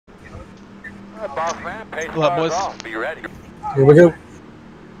Boss man, pace What up, cars boys? off. Be ready. Here we go.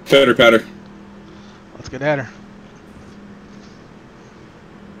 Patter, patter. Let's get at her.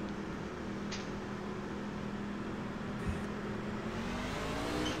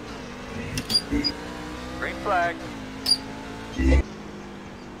 Green flag.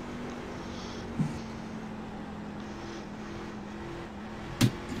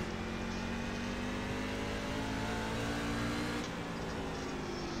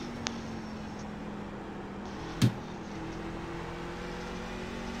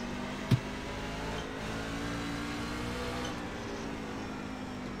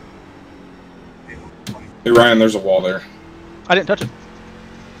 Hey Ryan, there's a wall there. I didn't touch it.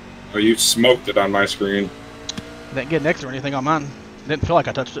 Oh, you smoked it on my screen. I didn't get next or anything on mine. Didn't feel like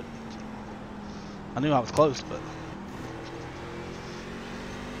I touched it. I knew I was close, but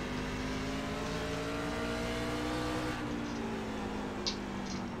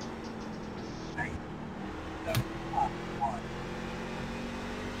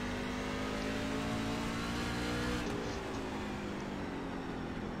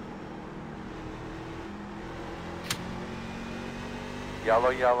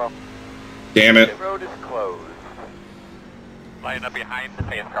Yellow, yellow. Damn it. Pit road is closed. Line up behind the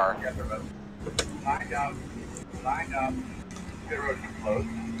pace car. Line up. Line up. Pit road is closed.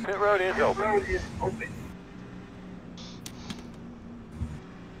 Pit road is open. Road is open.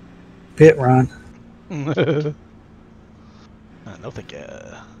 Pit run. no thank you.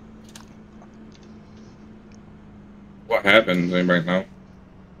 What happened? Does anybody know?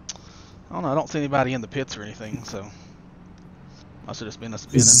 I don't know. I don't see anybody in the pits or anything, so must have just been a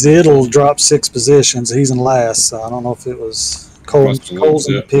spinning. Ziddle dropped 6 positions. He's in last, so I don't know if it was Cole's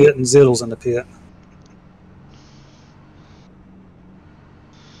in the pit and Ziddle's in the pit.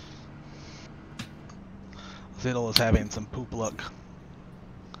 Ziddle is having some poop luck.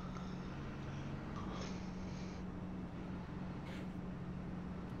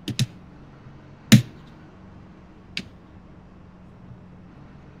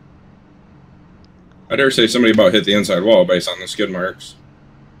 I dare say somebody about hit the inside wall based on the skid marks.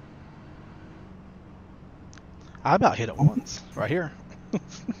 I about hit it once, right here.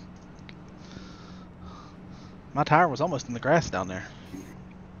 My tire was almost in the grass down there.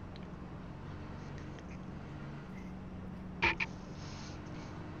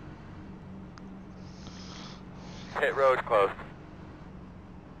 Pit road closed.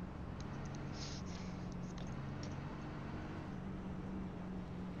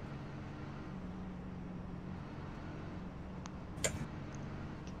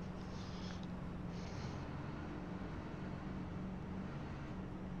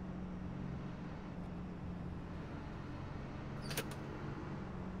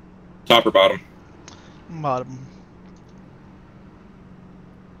 Top or bottom? Bottom.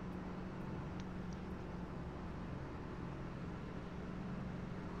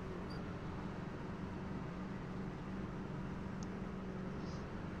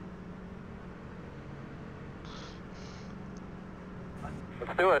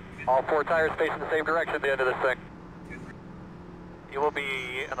 Let's do it. All 4 tires facing the same direction at the end of this thing. You will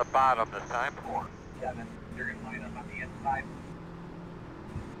be in the bottom this time. 7. You're going to line up on the inside.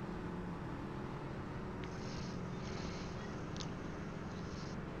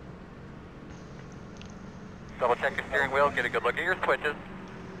 Double check your steering wheel, get a good look at your switches.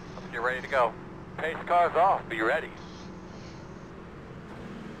 You're ready to go. Pace cars off, be ready.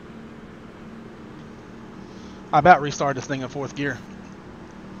 I about restarted this thing in 4th gear.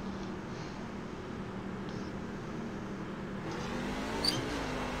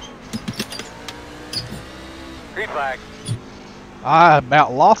 Green flag. I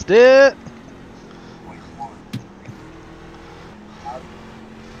about lost it.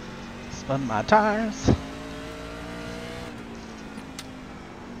 Spun my tires.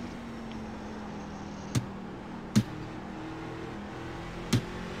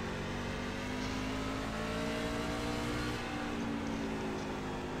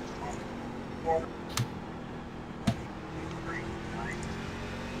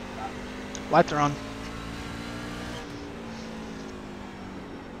 Lights are on.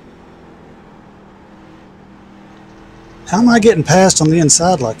 How am I getting past on the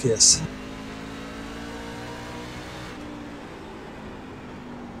inside like this?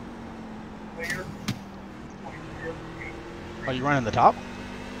 Are you running the top?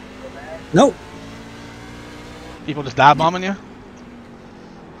 Nope. People just dive bombing you?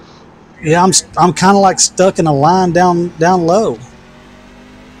 Yeah, I'm kind of like stuck in a line down low.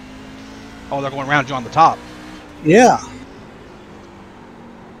 Oh, they're going around you on the top. Yeah.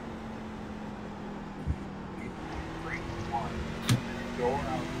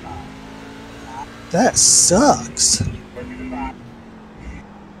 That sucks.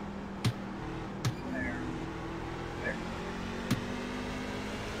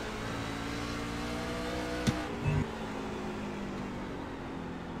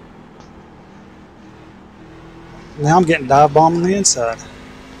 Now I'm getting dive bomb on the inside.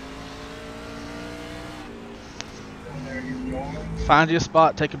 Find you a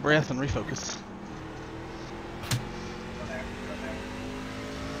spot, take a breath, and refocus.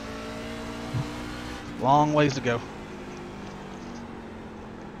 Long ways to go.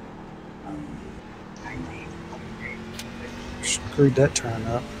 Screwed that turn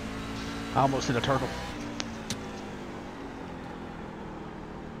up. I almost hit a turtle.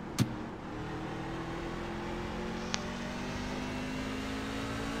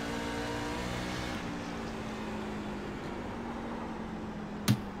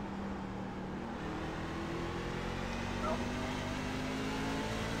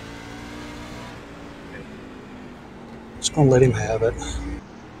 Just gonna let him have it.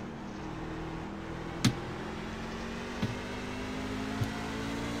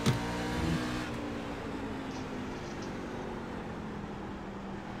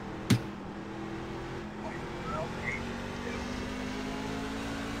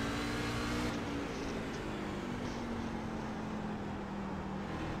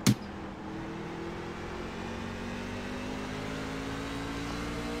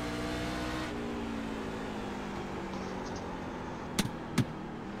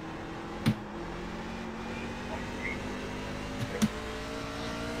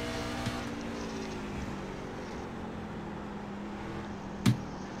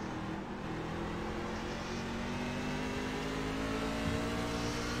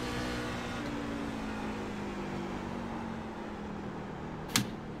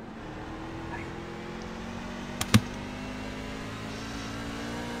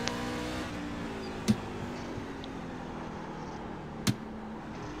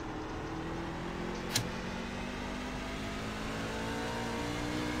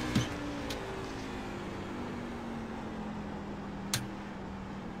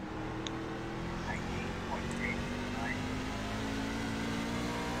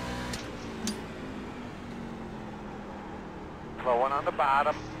 Slow one on the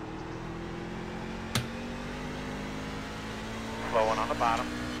bottom. Slow one on the bottom.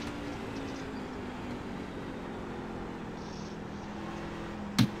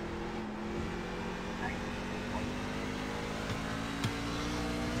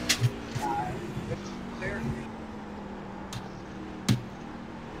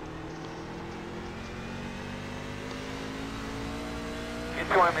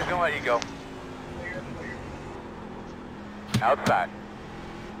 He's gonna let you go. Outside.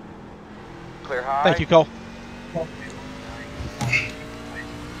 Clear high. Thank you, Cole.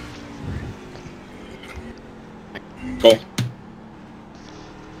 Cool.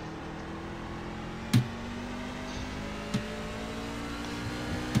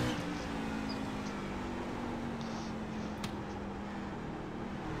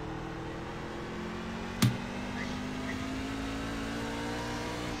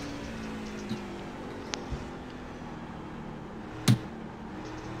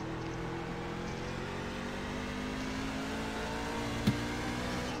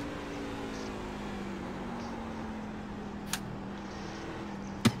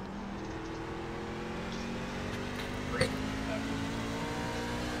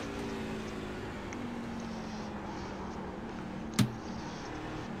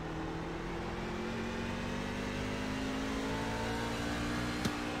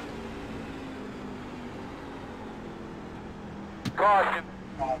 Caution.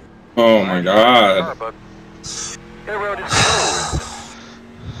 Oh my god. The road is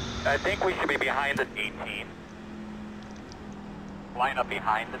smooth. I think we should be behind the 18. Line up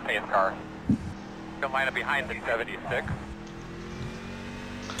behind the safe car. Can line up behind the 76.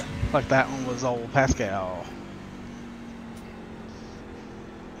 Like that one was old Pascal.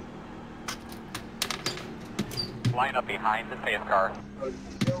 Line up behind the safe car.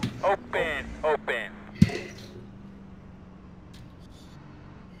 Open, open.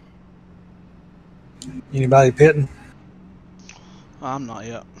 Anybody pitting? I'm not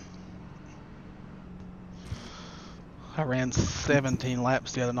yet. I ran 17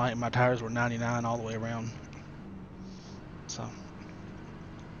 laps the other night and my tires were 99 all the way around. So.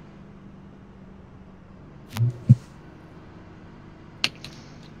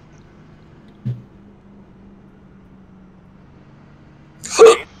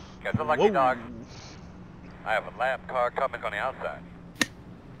 Catch a lucky dog. I have a lap car coming on the outside.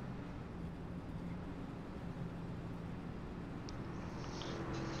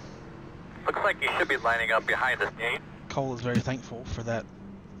 Looks like you should be lining up behind this gate. Cole is very thankful for that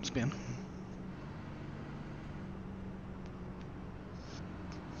spin.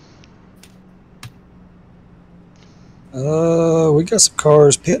 We got some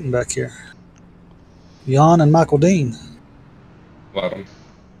cars pitting back here. Jan and Michael Dean. Let them.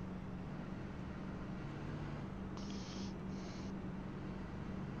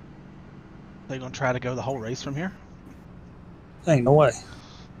 They gonna try to go the whole race from here? Ain't no way.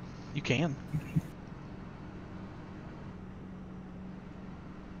 You can.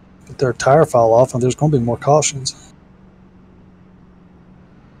 If their tire fall off, and there's going to be more cautions.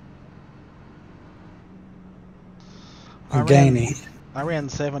 And Gainey. I ran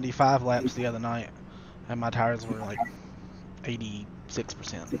 75 laps the other night, and my tires were like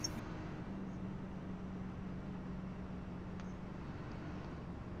 86%.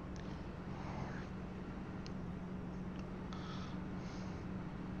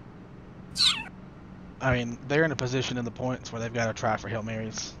 I mean, they're in a position in the points where they've got to try for Hail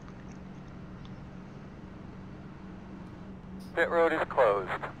Marys. Pit road is closed.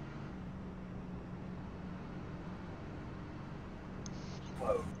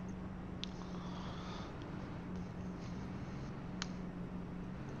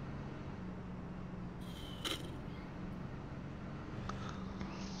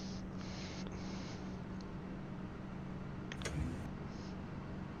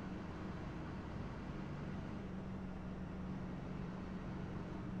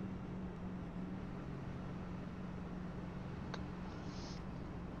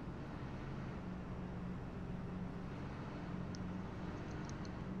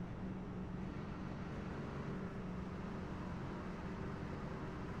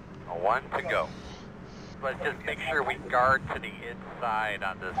 One to go. Let's just make sure we guard to the inside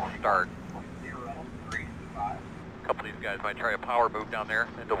on this start. A couple of these guys might try a power move down there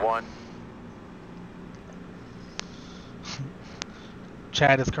into one.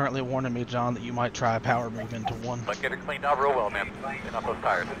 Chad is currently warning me, John, that you might try a power move into one. But get it cleaned out real well, man. Clean up those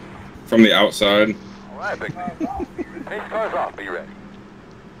tires. From the outside. All right, big man. Pace cars off. Be ready.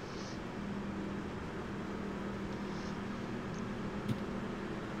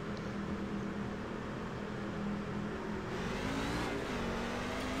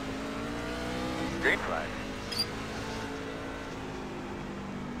 Green flag.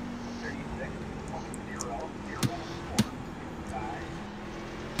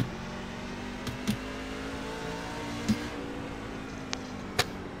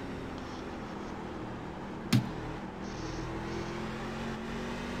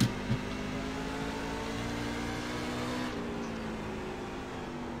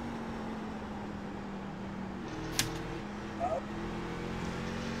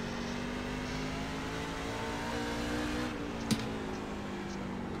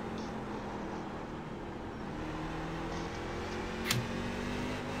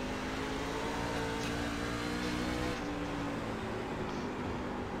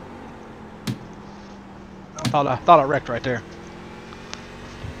 Thought I wrecked right there.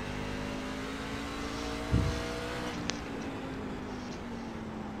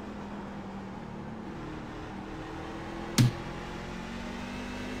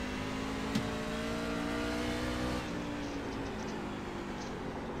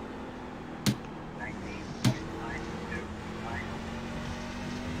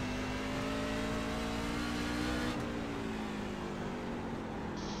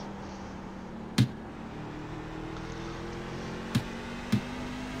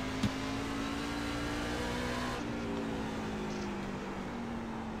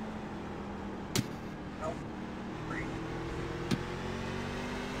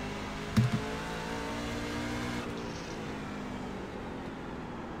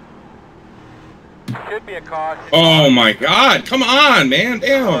 Should be a caution. Oh my god, come on, man,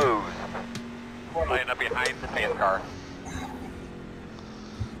 damn. Line up behind the pace car.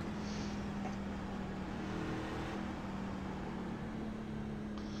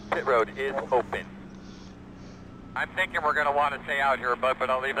 Pit road is open. I'm thinking we're going to want to stay out here, but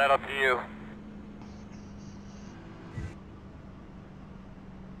I'll leave that up to you.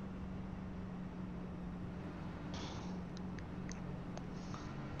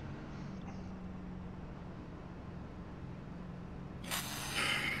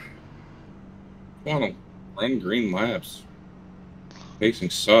 Come on, run green laps. Pacing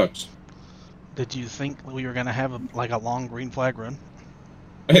sucks. Did you think we were gonna have a long green flag run?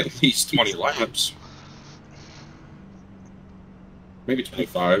 At least 20 laps. Maybe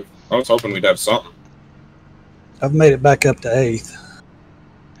 25. I was hoping we'd have something. I've made it back up to 8th.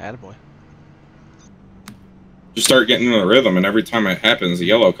 Attaboy. Just start getting in the rhythm, and every time it happens, the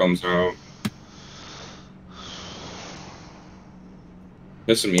yellow comes out.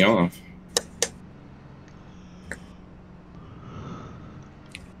 Pissing me off.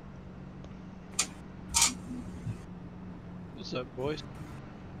 What's up, boys?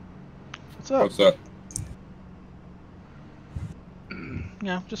 What's up? What's up?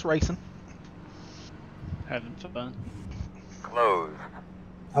 Yeah, just racing. Having fun. Closed.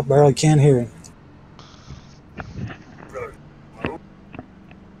 I barely can hear him.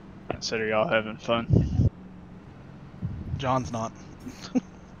 I said, are y'all having fun? John's not.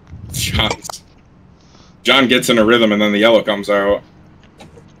 John gets in a rhythm and then the yellow comes out.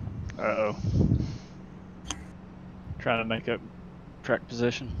 Uh-oh. Trying to make up track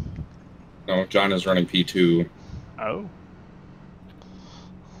position. No, John is running P2. Oh.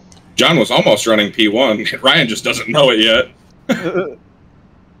 John was almost running P1. Ryan just doesn't know it yet.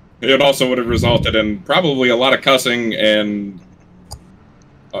 It also would have resulted in probably a lot of cussing and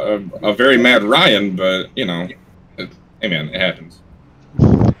a very mad Ryan, but, you know, hey man, it happens.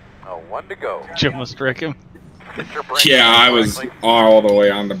 Oh, 1 to go. Jim was stricken. Get your brakes Yeah, I was correctly. all the way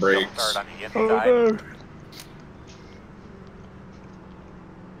on the Jump brakes. start on the inside. no.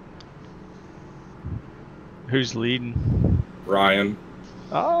 Who's leading? Ryan.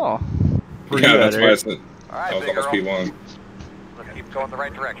 Oh. Yeah, that's why I said All right, that was big almost girl. P1. Let's keep going the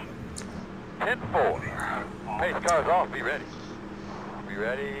right direction. 10-4. Pace cars off. Be ready. Be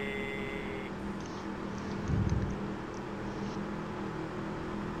ready.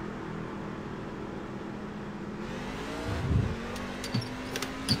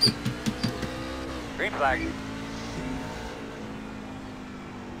 Green flag.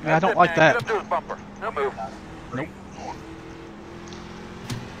 Yeah, I don't That's it, like man. that. Get up to his bumper. No move. Nope.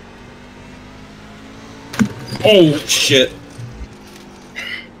 Oh, shit.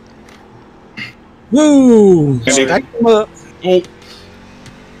 Woo! Andy. Stack them up. Oh.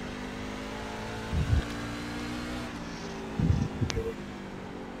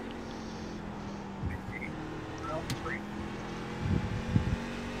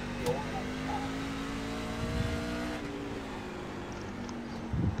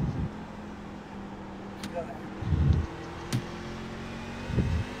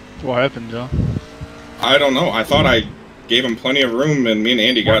 What happened, John? I don't know. I thought I gave him plenty of room and me and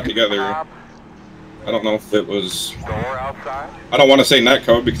Andy got together. Top, I don't know if it was... door outside. I don't want to say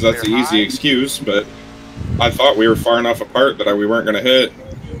netcode because that's the easy excuse, but I thought we were far enough apart that we weren't going to hit.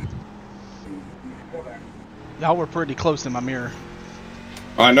 Y'all were pretty close in my mirror.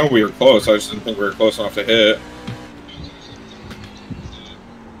 I know we were close. I just didn't think we were close enough to hit.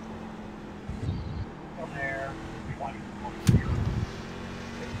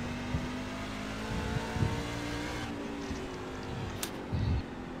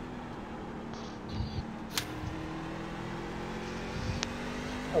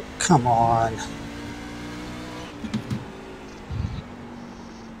 Oh, come on.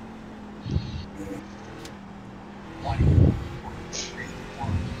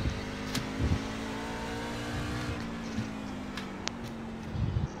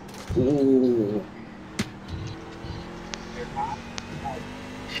 Ooh.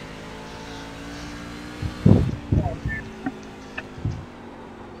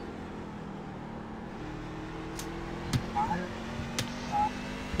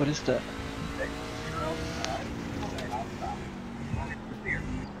 What is that?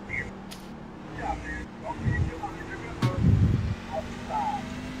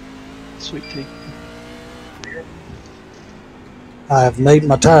 Sweet tea. I have made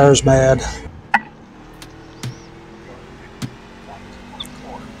my tires mad.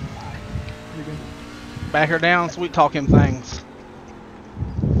 Back her down, sweet talking things.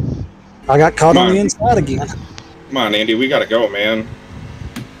 I got caught Come on on. the inside again. Come on, Andy. We got to go, man.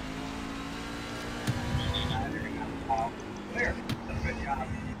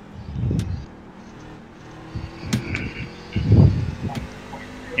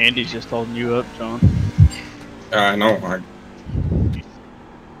 Andy's just holding you up, John. I know.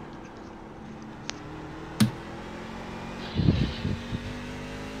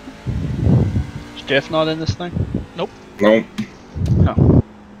 Is Jeff not in this thing? No. No.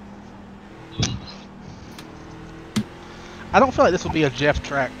 I don't feel like this will be a Jeff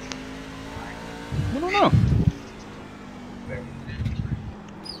track. I don't know.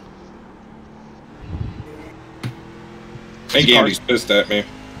 I think Andy's pissed at me.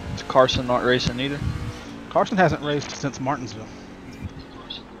 Is Carson not racing either? Carson hasn't raced since Martinsville.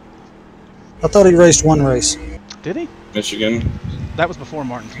 I thought he raced one race. Did he? Michigan. That was before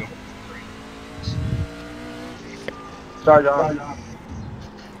Martinsville. Sorry, John.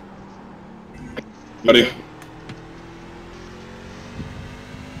 Buddy.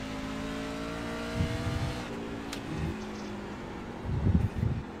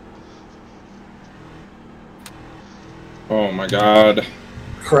 Oh my god.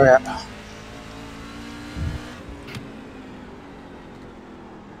 Crap.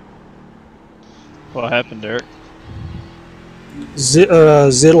 What happened, Derek?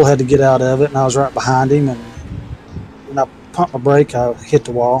 Zittle had to get out of it, and I was right behind him, and when I pumped my brake, I hit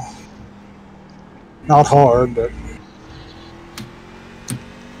the wall. Not hard, but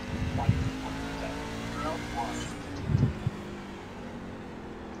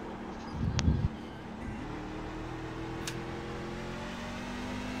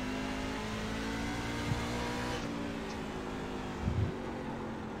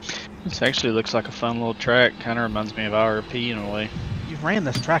This actually looks like a fun little track. Kind of reminds me of IRP in a way. You've ran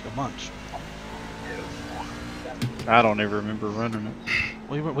this track a bunch. I don't ever remember running it.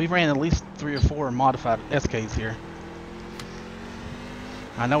 We ran at least 3 or 4 modified SKs here.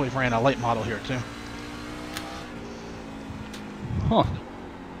 I know we've ran a late model here too. Huh.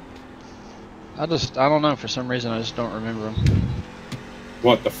 I don't know. For some reason, I just don't remember them.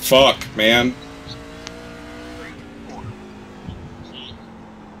 What the fuck, man?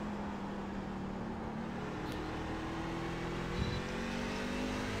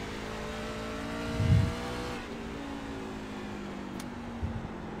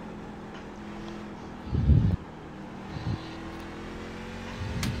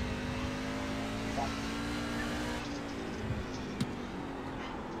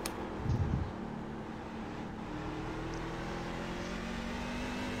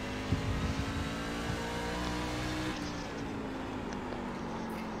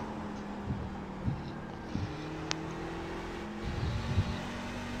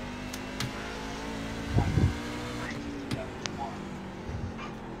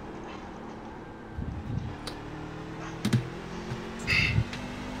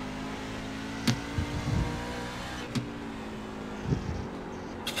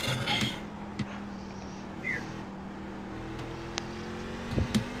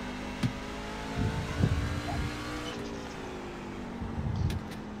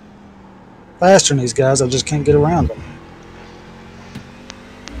 faster than these guys, I just can't get around them.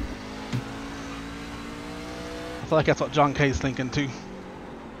 I feel like that's what John Kay's thinking too.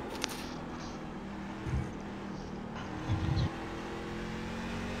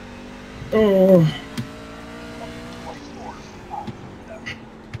 Oh.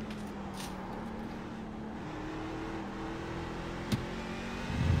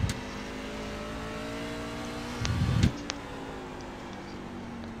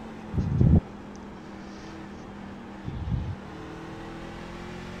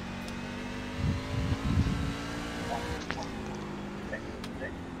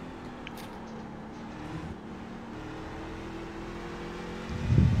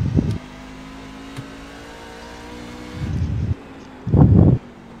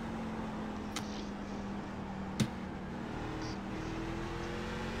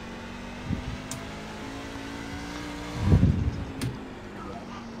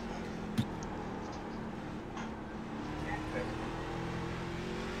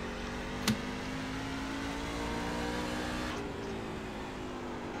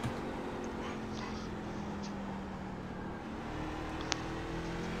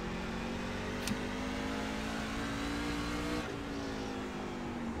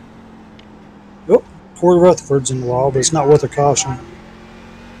 Oh, poor Rutherford's in the wall, but it's not worth a caution.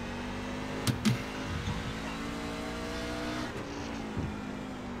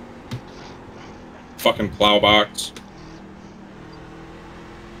 Fucking plow box.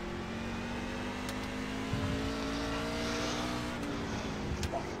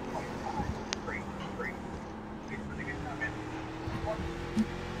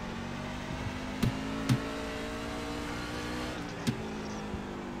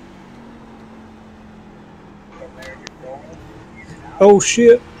 Oh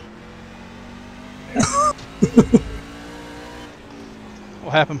shit.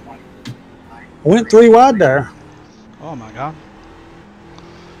 What happened? I went 3 wide there. Oh my god.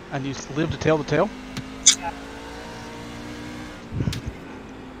 And you lived to tell the tale?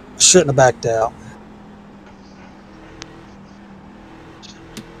 Shouldn't have backed out.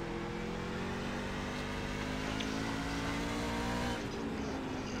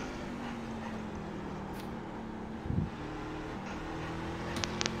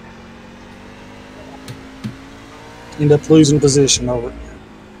 End up losing position over it.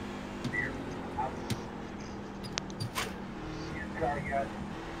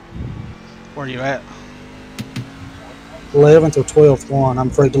 Where are you at? 11th or 12th one. I'm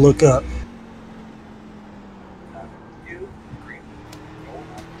afraid to look up.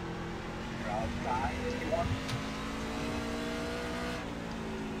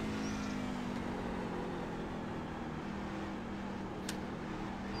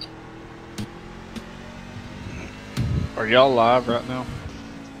 Are y'all live right now?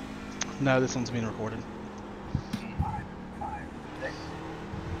 No, this one's being recorded. I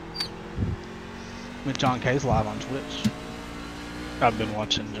mean, John K's live on Twitch. I've been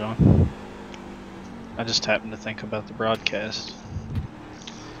watching, John. I just happened to think about the broadcast.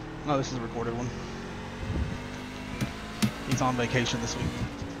 No, this is a recorded one. He's on vacation this week.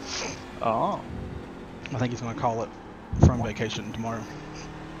 Oh. I think he's going to call it from vacation tomorrow.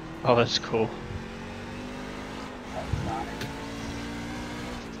 Oh, that's cool.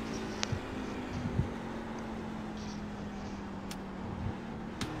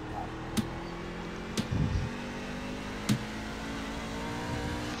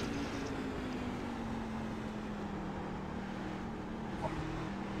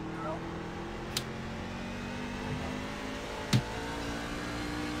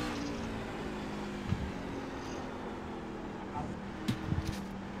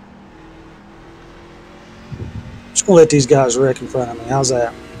 Just gonna let these guys wreck in front of me. How's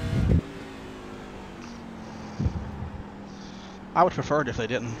that? I would prefer it if they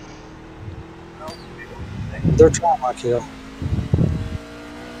didn't. They're trying my kill.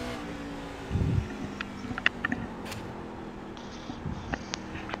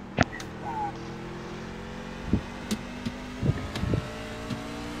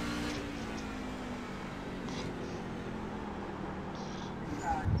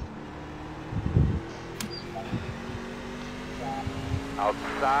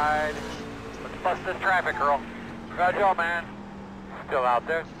 Outside. Let's bust this traffic, girl. Roger, all, man. Still out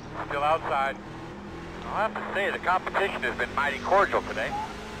there. Still outside. I'll have to say, the competition has been mighty cordial today.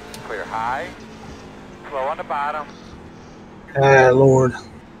 Clear high. Slow on the bottom. Ah, Lord.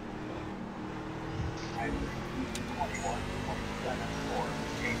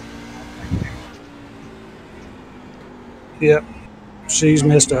 Yep. She's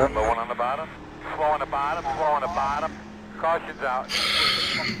messed up. Slow one on the bottom. Slow on the bottom. Slow on the bottom. Caution's out.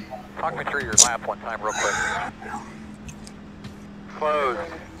 Talk me through your lap one time real quick. Closed.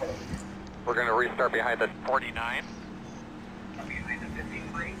 We're going to restart behind the 49.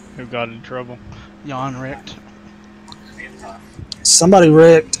 Who got in trouble? Jan wrecked. Somebody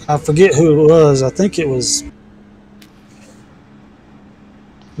wrecked. I forget who it was. I think it was.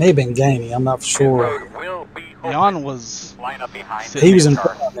 May have been Gainey. I'm not sure. Road will be open. Jan was... Line up behind. He was in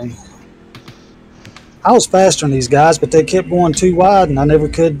front of me. I was faster than these guys, but they kept going too wide, and I never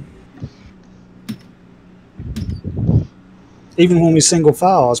could. Even when we single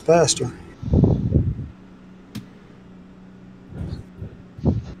file, I was faster.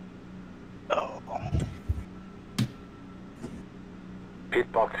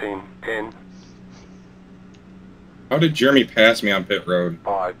 Pitboxing 10, How did Jeremy pass me on pit road?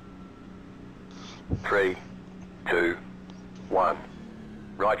 5, 3, 2, 1.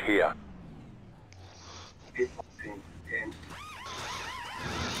 Right here. Pitboxing 10,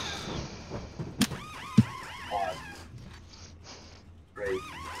 5, 3, 2,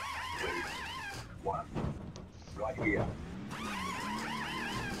 1. Right here.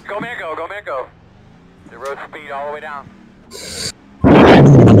 Go, man, go. Go, man, go. The road speed all the way down.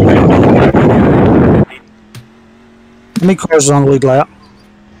 How many cars are on the lead lap?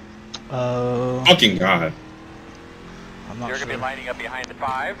 Fucking God. I'm not You're sure. going to be lining up behind the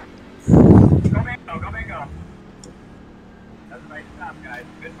 5. Go, man, go. Go, man, go. That's a nice stop, guys.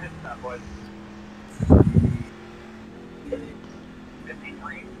 Good pit stop, boys.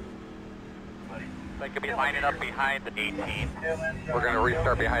 53. They could be lining up behind the 18. We're going to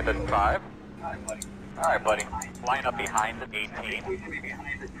restart behind the 5. All right, buddy. Line up behind the 18.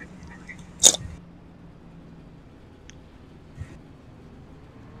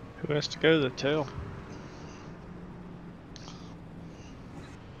 Who has to go to the tail?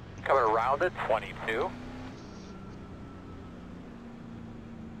 Coming around at 22.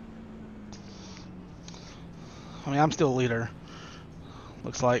 I mean, I'm still leader.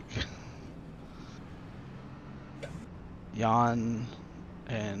 Looks like Jan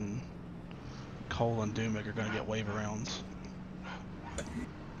and Cole and Doomick are going to get wave arounds.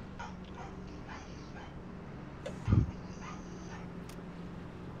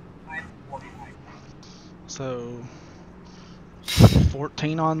 So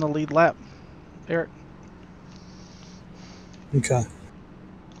 14 on the lead lap, Eric. Okay. I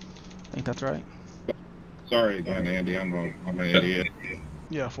think that's right. Sorry again, Andy. I'm an idiot.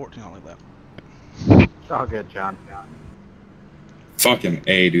 Yeah, 14 on the lead lap. It's all good, John. Fucking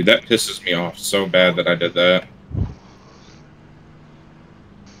A, dude. That pisses me off so bad that I did that.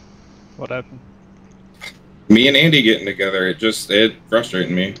 What happened? Me and Andy getting together, it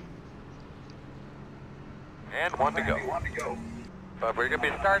frustrated me. And 1 to go. But we're going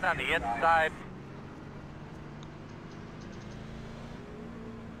to be starting on the inside.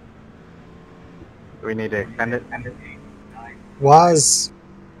 Do we need to extend it? Why is...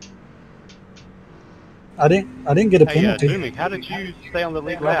 I didn't get a Hey, penalty. Doomy, how did you stay on the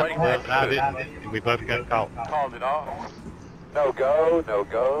lead lap? I didn't. And we both got caught. Called it off. No go, no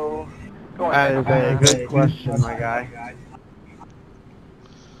go. Going That is a next. good question, my guy.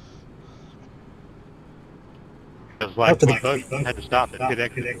 It was like After we the- both had to stop at pit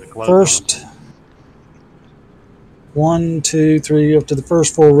exit to close. First 1, 2, 3, up to the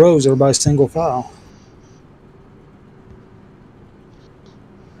first 4 rows, everybody's single file.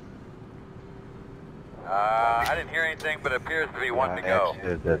 I didn't hear anything, but it appears to be one to go. I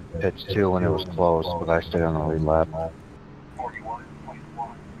exited the pits too when it was closed, but I stayed on the lead lap.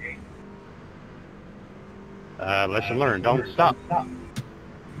 Lesson learned. Don't stop.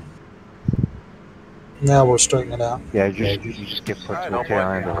 Now we'll straighten it out. Yeah, you just get put Alright, to a no tail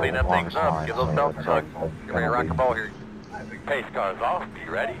boys, end of clean the up things longest up, line. get those So belts it's tucked. like Get ready to rock and roll here. Pace car's off, be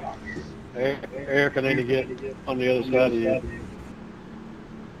ready. Eric, I need to get on the other side of you.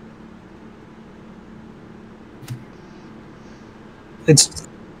 It's...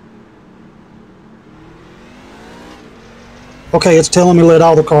 Okay, it's telling me let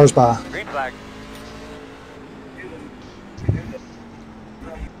all the cars by. Green flag.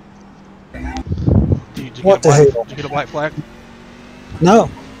 Did you What get a the black, hell? Did you get a black flag? No.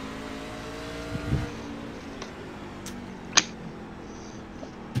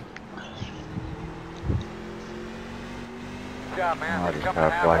 Good job, man. I We're just coming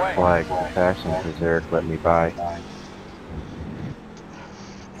got a black halfway. flag for passing because Eric let me by.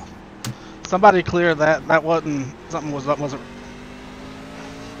 Somebody clear that. That wasn't something. Wasn't.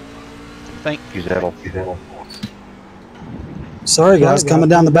 Thank. Zettel. Sorry guys, coming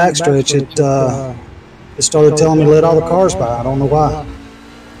down the backstretch, it started telling me to let all the cars by. I don't know why.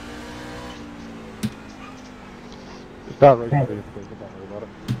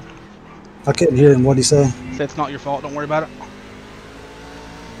 I couldn't hear him. What'd he say? Say it's not your fault. Don't worry about it.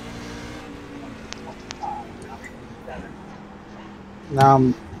 Now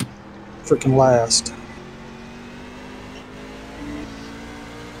I'm freaking last.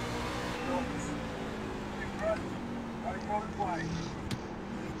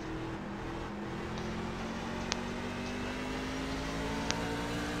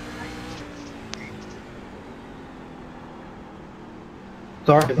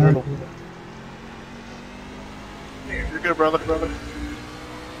 Sorry, Myrtle. You're good, brother.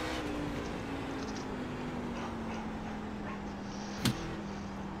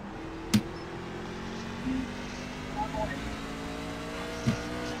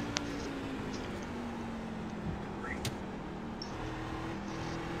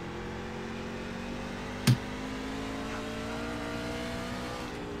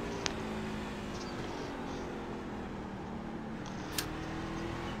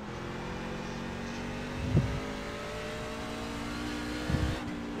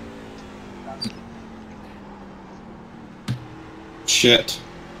 Shit.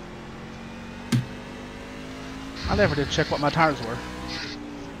 I never did check what my tires were.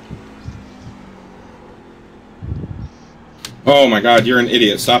 Oh my god, you're an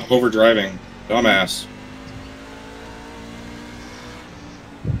idiot. Stop overdriving. Dumbass.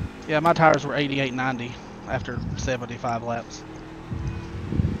 Yeah, my tires were 88.90 after 75 laps.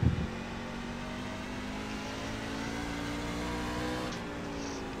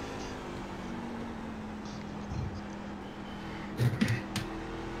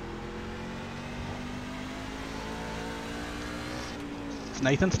 Is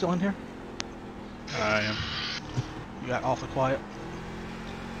Nathan still in here? I am. You got awfully quiet.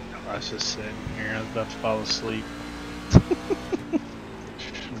 I was just sitting here. I was about to fall asleep.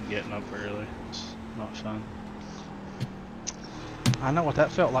 I'm getting up early. It's not fun. I know what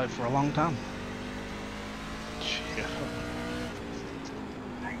that felt like for a long time. Yeah.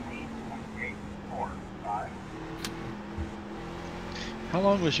 How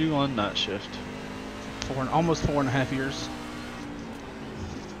long was you on night shift? Almost 4.5 years.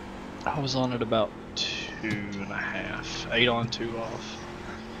 I was on it about 2.5. 8 on, 2 off.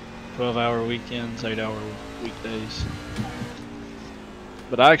 12-hour weekends, 8-hour weekdays.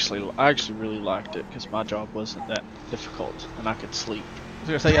 But I actually really liked it because my job wasn't that difficult and I could sleep. I was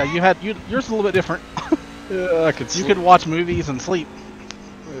gonna say, yeah, yours is a little bit different. Yeah, I could You sleep. could watch movies and sleep.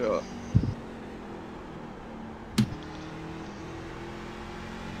 Yeah.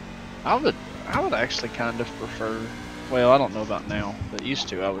 I would actually kind of prefer, well, I don't know about now, but used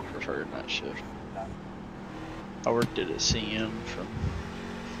to I would prefer night shift. I worked at a CM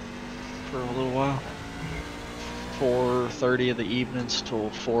for a little while. 4:30 of the evenings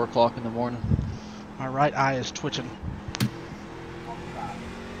till 4 o'clock in the morning. My right eye is twitching.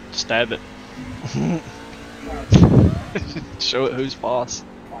 Stab it. Show it who's boss.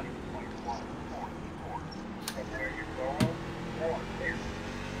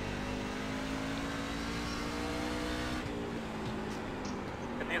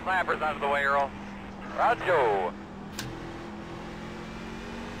 Get these lappers out of the way, Earl. Roger.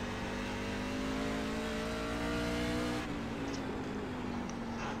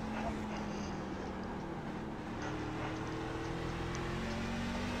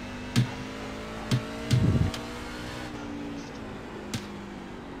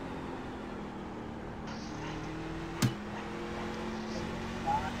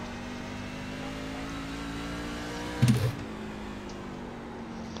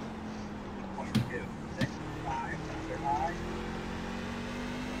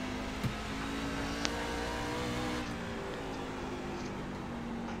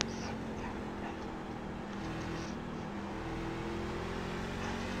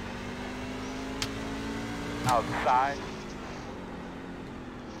 Outside.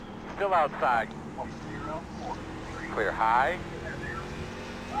 Still outside. Clear high.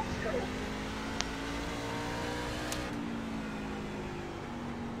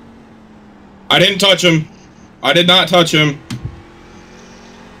 I didn't touch him. I did not touch him.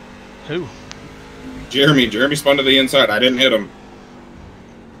 Who? Jeremy. Jeremy spun to the inside. I didn't hit him.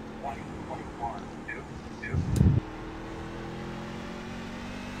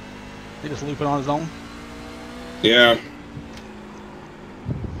 He just looping on his own? Yeah.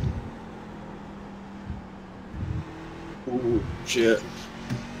 Ooh, shit.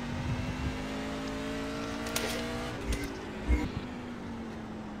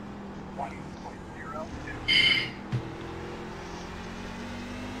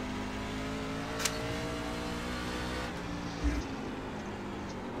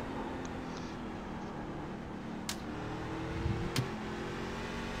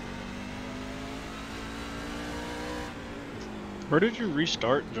 Where did you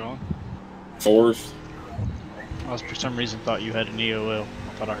restart, John? Fourth. I was for some reason thought you had an EOL. I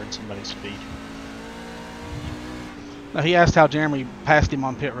thought I heard somebody speak. No, he asked how Jeremy passed him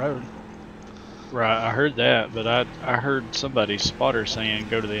on pit road. Right, I heard that, but I heard somebody spotter saying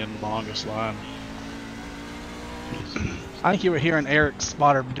go to the end of the longest line. I think you were hearing Eric's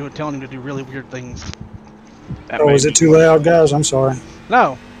spotter telling him to do really weird things. That Oh, may is be it too loud, guys? I'm sorry.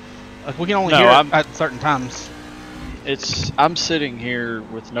 No, like we can only No, hear I'm- it at certain times. I'm sitting here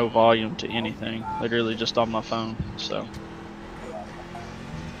with no volume to anything, literally just on my phone, so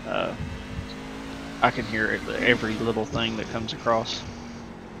I can hear every little thing that comes across.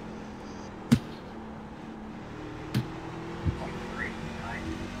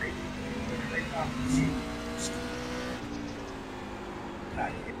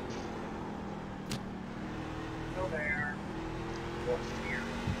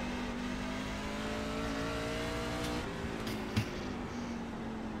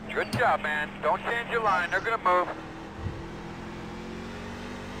 Good job, man. Don't change your line. They're gonna move.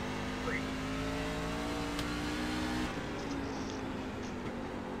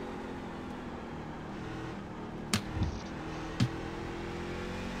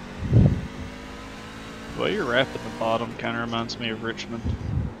 Well, your wrap at the bottom kind of reminds me of Richmond.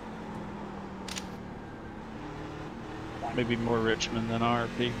 Maybe more Richmond than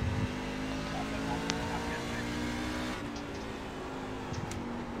RP.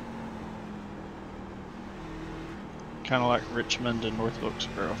 Kind of like Richmond and North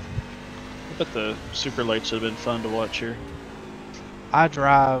Wilkesboro. I bet the super lights have been fun to watch here. I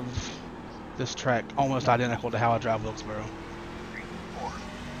drive this track almost identical to how I drive Wilkesboro.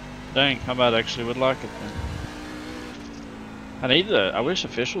 Dang, I might actually would like it then. I wish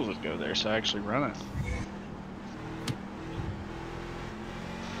officials would go there so I actually run it.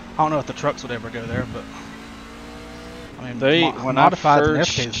 I don't know if the trucks would ever go there, but I mean, When I modifieds and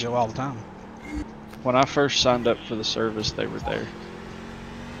first- SKs go all the time. When I first signed up for the service, they were there.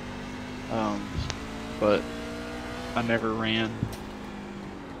 But I never ran.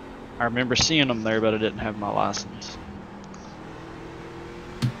 I remember seeing them there, but I didn't have my license.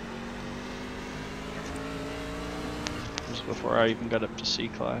 It was before I even got up to C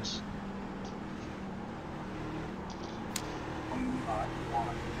class.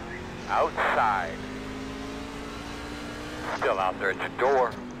 Outside. Still out there at your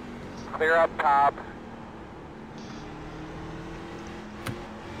door. Clear up top.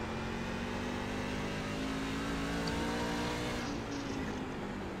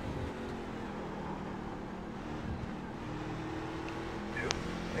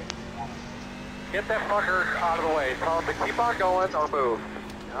 Get that fucker out of the way. Tell him to keep on going or move.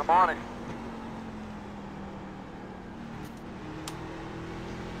 I'm on it.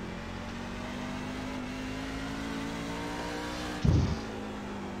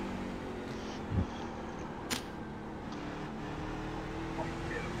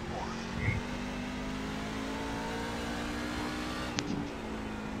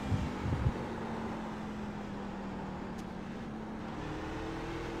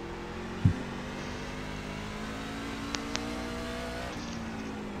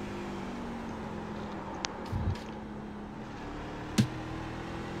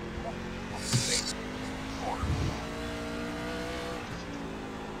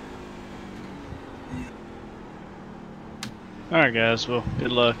 Alright, guys. Well,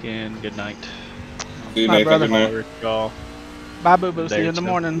 good luck and good night. See you, Bye, Nathan. brother. Good night. Holler at y'all. Bye, boo boo. See Day you or in the two.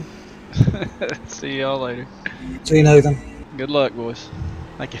 morning. See y'all later. See you, Nathan. Good luck, boys.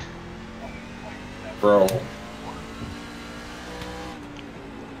 Thank you. Bro.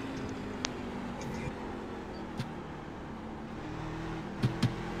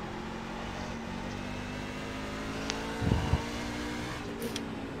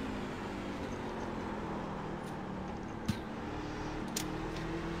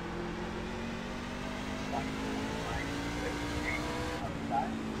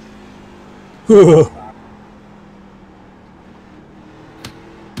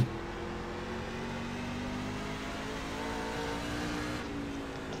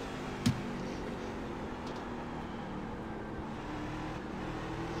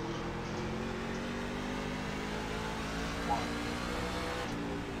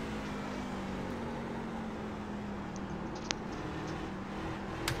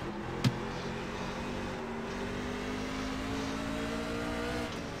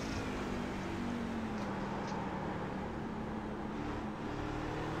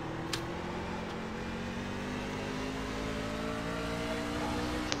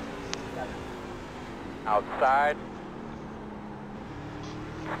 Outside.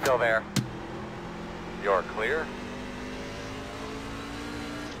 Still there. You're clear.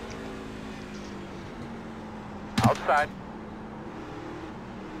 Outside.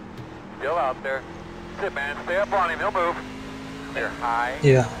 Still out there. Sit, man. Stay up on him. He'll move. Clear high.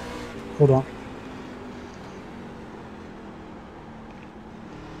 Yeah. Hold on.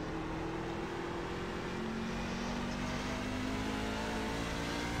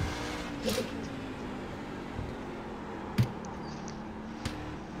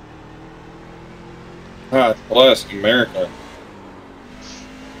 God bless America.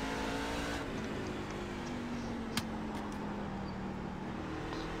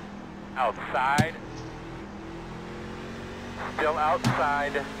 Outside. Still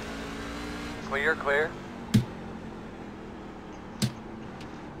outside. Clear, clear.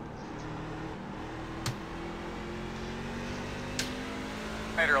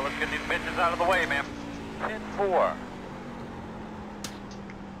 Myrtle, let's get these bitches out of the way, man. 10-4.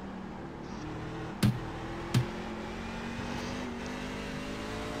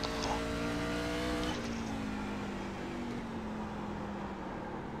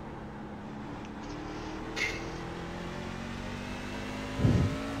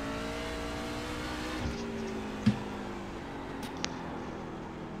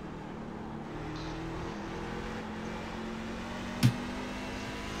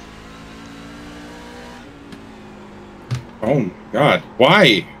 Oh my God.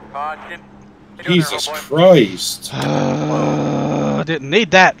 Why? Caution. Jesus Christ. Didn't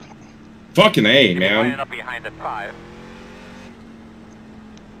need that. Fucking A, Lining man. up behind at 5.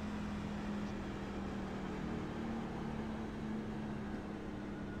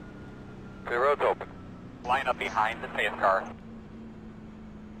 The road's open. Line up behind the safe car.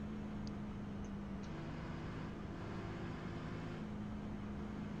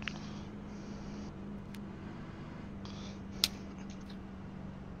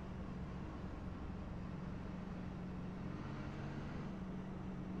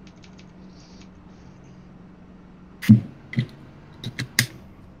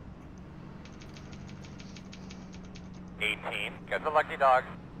 Get the lucky dog.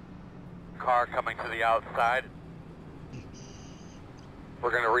 Car coming to the outside. We're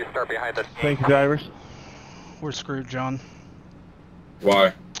going to restart behind the... Thank you, drivers. We're screwed, John.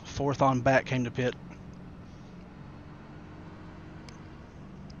 Why? Fourth on back came to pit.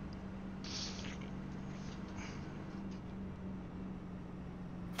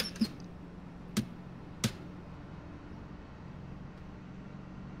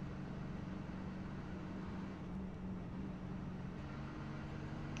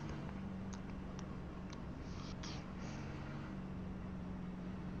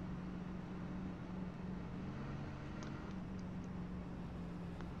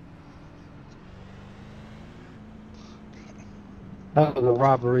 That was a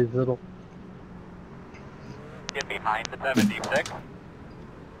robbery, Little. Get behind the 76.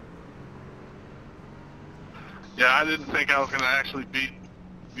 Yeah, I didn't think I was going to actually beat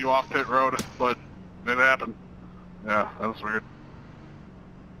you off pit road, but it happened. Yeah, that was weird.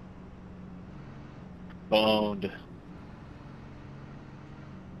 Boned.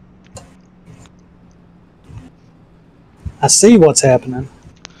 I see what's happening.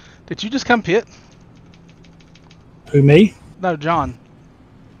 Did you just come pit? Who, me? No, John.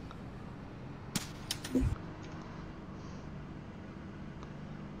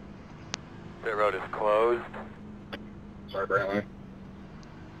 The road is closed. apparently.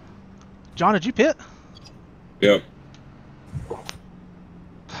 John, did you pit? Yep.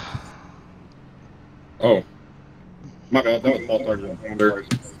 Oh. My bad, that was false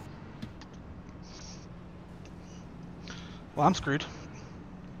target. Well, I'm screwed.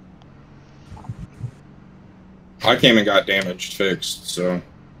 I came and got damaged fixed, so.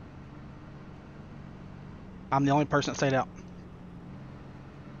 I'm the only person that stayed out.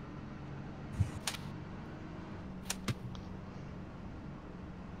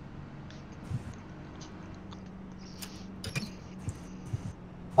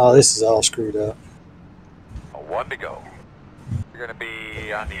 Oh, this is all screwed up. One to go. You're going to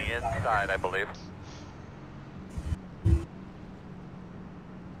be on the inside, I believe.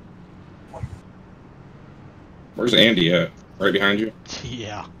 Where's Andy at? Right behind you?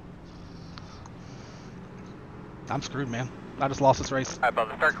 Yeah. I'm screwed, man. I just lost this race. All right,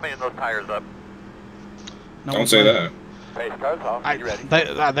 brother, start cleaning those tires up. No Don't one's say running. that. Race cars off. You ready?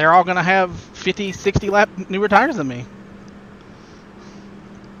 They're all going to have 50, 60 lap newer tires than me.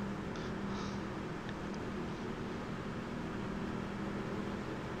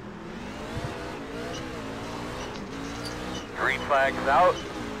 Green flag's out.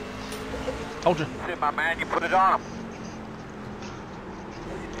 Told you. See, my man, you put it on him.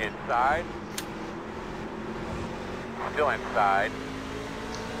 Inside. Still inside.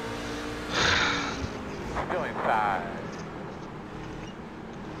 Still inside.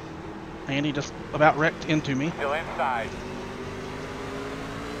 Andy just about wrecked into me. Still inside.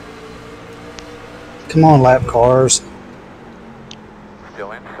 Come on, lap cars.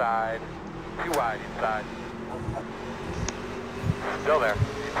 Still inside. Too wide inside. Still there.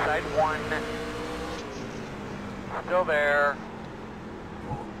 Inside one. Still there.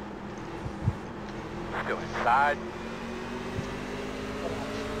 Still inside.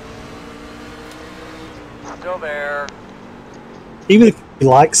 Still there. Even if you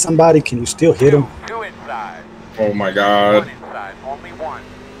like somebody, can you still hit them? Two inside. Oh my One god. inside. Only one.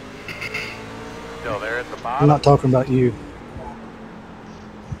 Still there at the I'm bottom. not talking about you.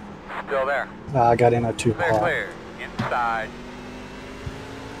 Still there. I got in there too Clear, hot. clear. Inside.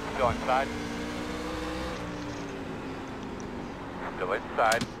 Still inside. Still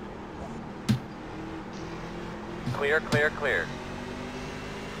inside. Clear, clear, clear.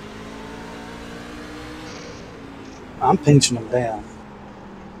 I'm pinching them down.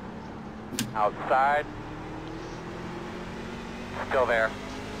 Outside. Still there.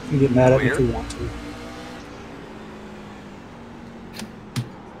 You can get mad at me if Clear. you want to.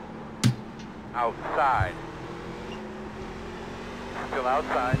 Outside. Still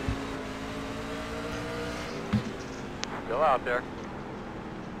outside. Still out there.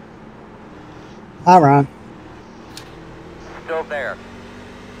 Hi, Ryan. Still there.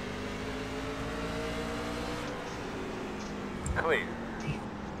 Clear.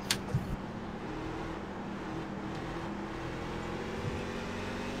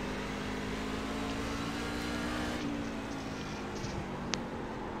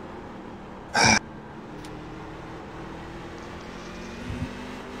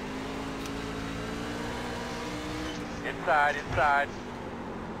 Inside, inside.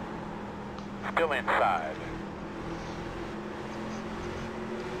 Still inside.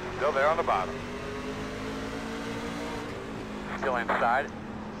 Still there on the bottom. Still inside.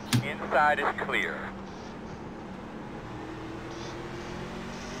 Inside is clear.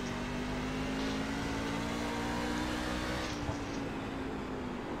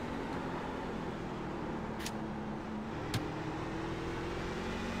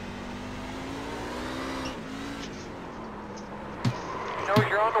 You know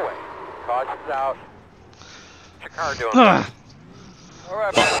you're on the way. Caution's out. What's your car doing?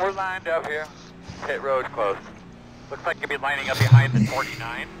 Alright, man, we're lined up here. Pit road's closed. Looks like you'll be lining up behind the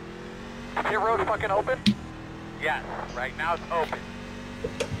 49. Is pit road fucking open? Yes, right now it's open.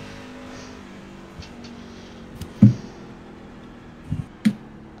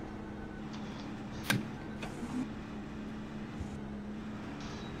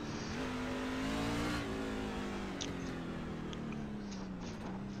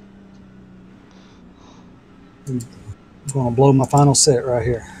 I'm going to blow my final set right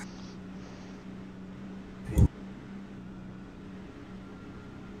here.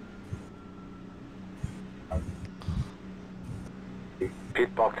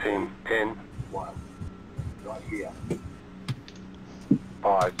 Pit box in 10. 1. Right here.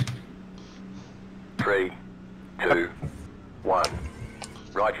 5. 3. 2. 1.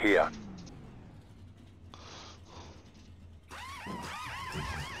 Right here.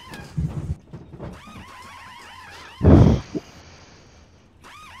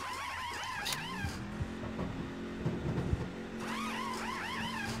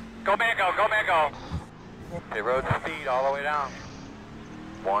 They rode speed all the way down.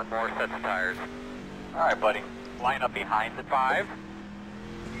 One more set of tires. All right, buddy. Line up behind the 5.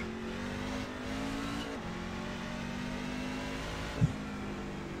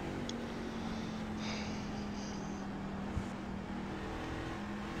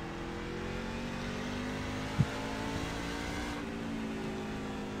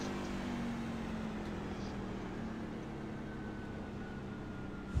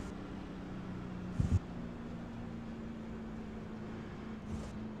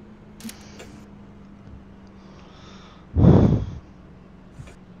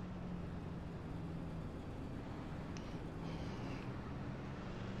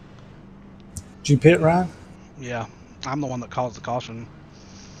 Did you pit, Ryan? Yeah, I'm the one that caused the caution.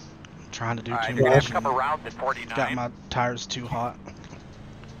 I'm trying to do too You're gonna have much. to come around at 49. Got my tires too hot.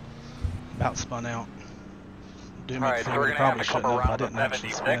 About spun out. Do me Alright, so so we're we gonna probably have to come shouldn't have. I around didn't the actually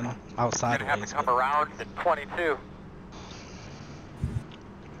 76. spin. I was You're gonna have sideways. to come but- around at 22.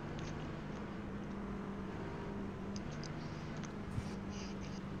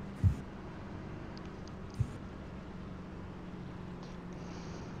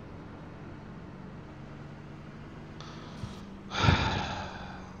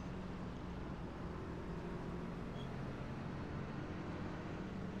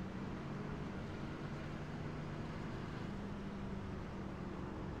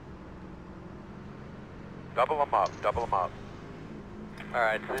 Double them up, double them up.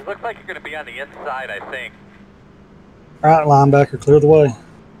 Alright, so it looks like you're going to be on the inside, I think. All right, linebacker, clear the way.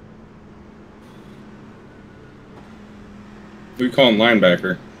 Who you calling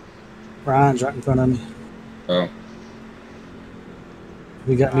linebacker? Ryan's right in front of me. Oh.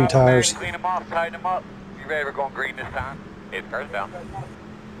 We got new tires. Clean them off, tighten them up. You ready for going green this time? 8 cars down.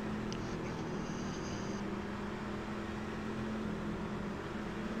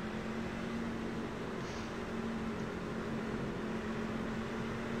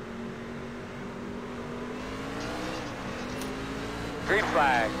 Green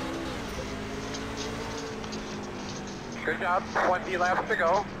flag. Good job. 20 laps to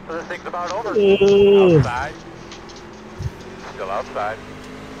go. So this thing's about over. Ooh. Outside. Still outside.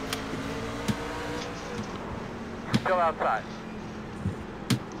 Still outside.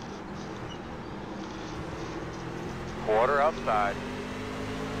 Quarter outside.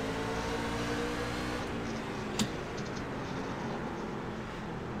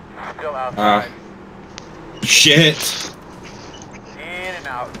 Still outside. Shit. In and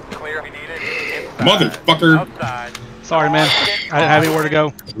out. Clear if you need it. Inside. Motherfucker. Outside. Sorry, man. I didn't have anywhere to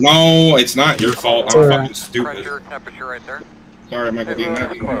go. No, it's not your fault. I'm fucking stupid. Pressure, temperature right there. Sorry, Michael. Hey,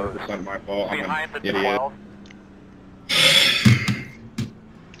 That's close. 100% my fault. I'm Behind an the idiot. 12.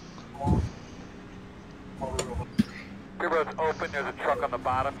 Pit road's open. There's a truck on the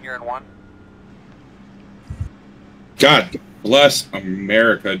bottom here in 1. God bless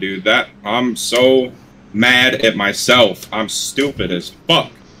America, dude. I'm so mad at myself. I'm stupid as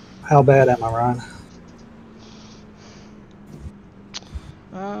fuck. How bad am I, Ryan?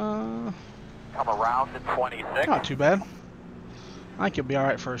 Come around to 26. Not too bad. I think you'll be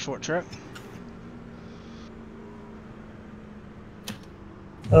alright for a short trip.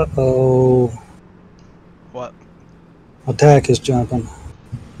 Uh-oh. What? Attack is jumping.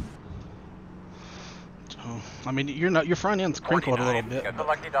 Oh, I mean, your front end's crinkled a little bit. Got the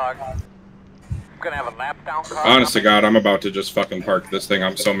lucky dog. Gonna have a lap down car. Honest to God, I'm about to just fucking park this thing.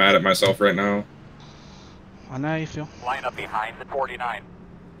 I'm so mad at myself right now. I know how you feel. Line up behind the 49.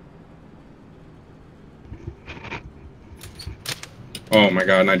 Oh my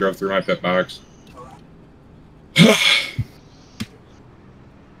God, and I drove through my pit box.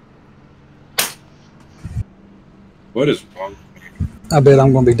 What is wrong? I bet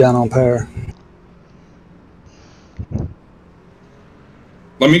I'm going to be down on power.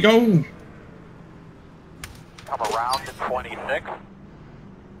 Let me go. Come around to 26.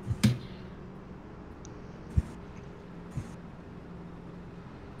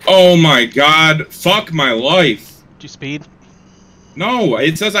 Oh my God, fuck my life. Did you speed? No,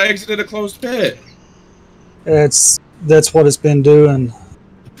 it says I exited a closed pit. That's what it's been doing.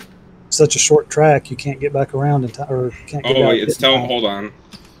 Such a short track, you can't get back around in time, or can't get Oh out wait, it's in time. hold on.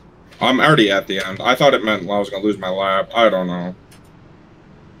 I'm already at the end. I thought it meant I was gonna lose my lap. I don't know.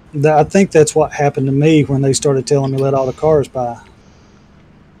 I think that's what happened to me when they started telling me let all the cars by.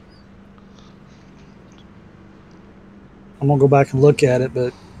 I'm gonna go back and look at it,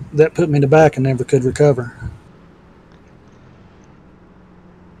 but that put me in the back and never could recover.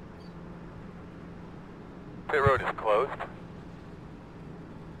 Pit road is closed.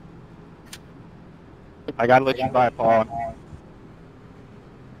 I gotta let you by, Paul.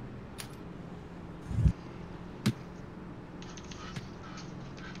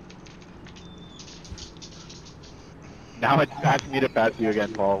 Now it's asking me to pass you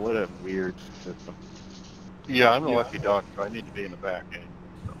again, Paul. What a weird system. Yeah, I'm a lucky dog, so I need to be in the back anyway.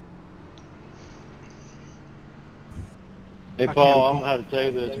 So. Hey, Paul, I don't know how to tell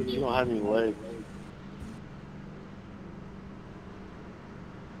you this, but you don't have any legs.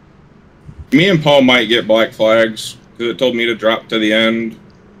 Me and Paul might get black flags because it told me to drop to the end,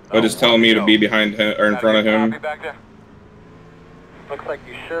 but it's telling me to be behind him or in front of him. Back there. Looks like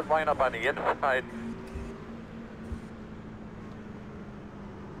you should line up on the inside.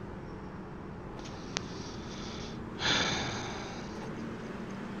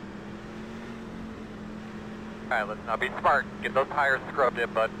 Alright, let's not be smart. Get those tires scrubbed in,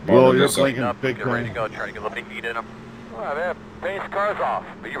 bud. Well, you're blinking big Get ready to time. go. Try to get a little bit of heat in them. Alright, man. Base car's off.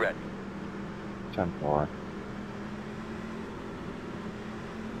 Be ready. 10-4.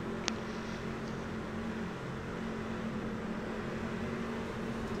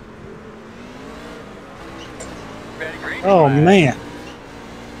 Ready, green? Oh man.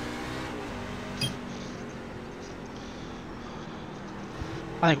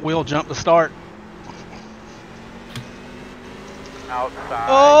 I think Will jumped the start. Outside.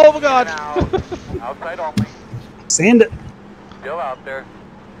 Oh my God. Out. Outside only. Send it. Still out there.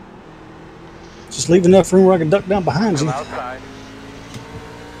 Just leave enough room where I can duck down behind Still you. outside.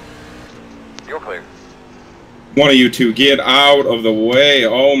 You're clear. One of you two, get out of the way.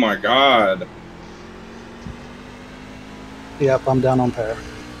 Oh my God. Yep, I'm down on power.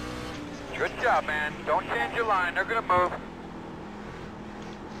 Good job, man. Don't change your line. They're gonna move.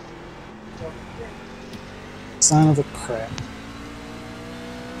 Son of a crap.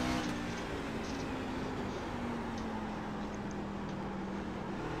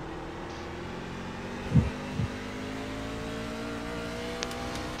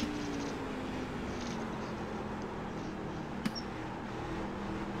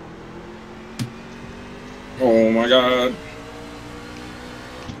 Oh my God.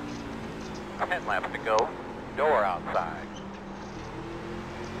 10 laps to go. Door outside.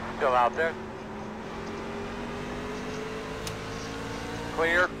 Still out there.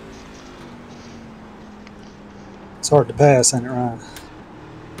 Clear. It's hard to pass, ain't it, Ryan?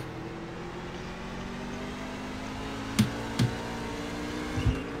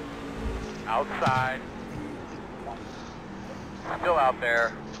 Outside. Still out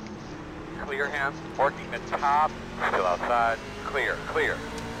there. Clear him. Working the top. Still outside. Clear. Clear.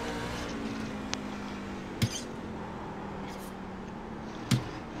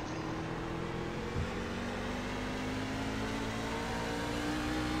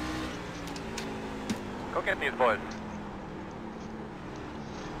 Go get these boys.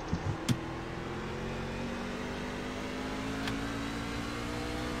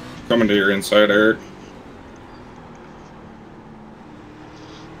 Coming to your inside, Eric.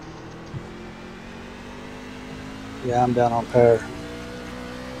 Yeah, I'm down on power.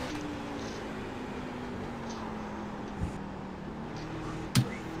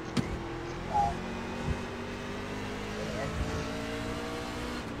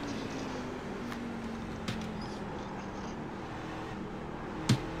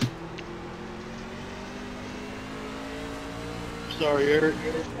 Sorry, Eric.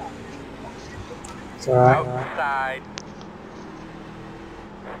 It's alright. Outside.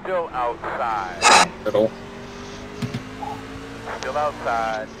 Still outside. Middle. Still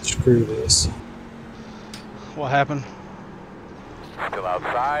outside. Screw this. What happened? Still I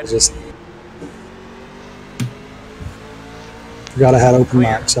outside. just forgot I had open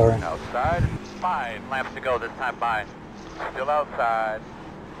Clear. mic, sorry. Outside. 5 laps to go this time by. Still outside.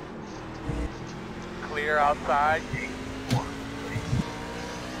 Clear outside.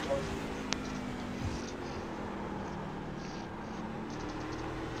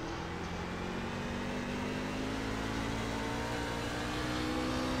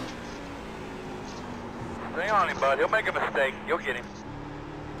 Stay on him, bud. He'll make a mistake. You'll get him.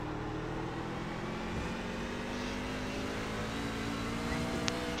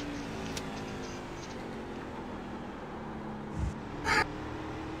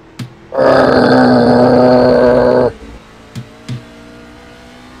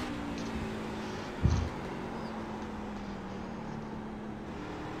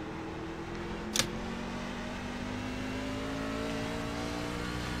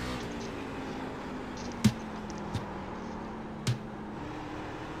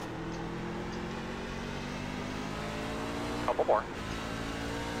 Couple more.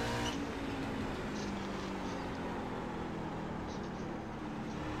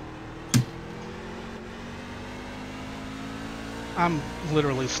 I'm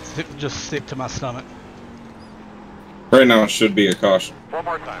literally just sick to my stomach. Right now it should be a caution. One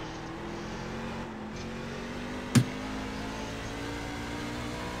more time.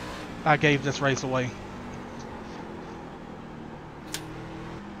 I gave this race away.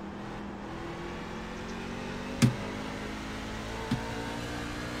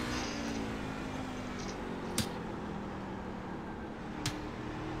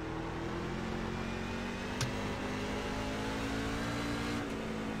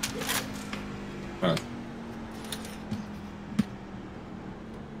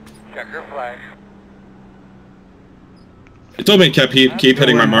 Checker flag. It told me to keep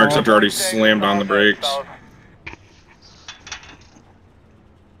hitting my marks after I already slammed on the brakes.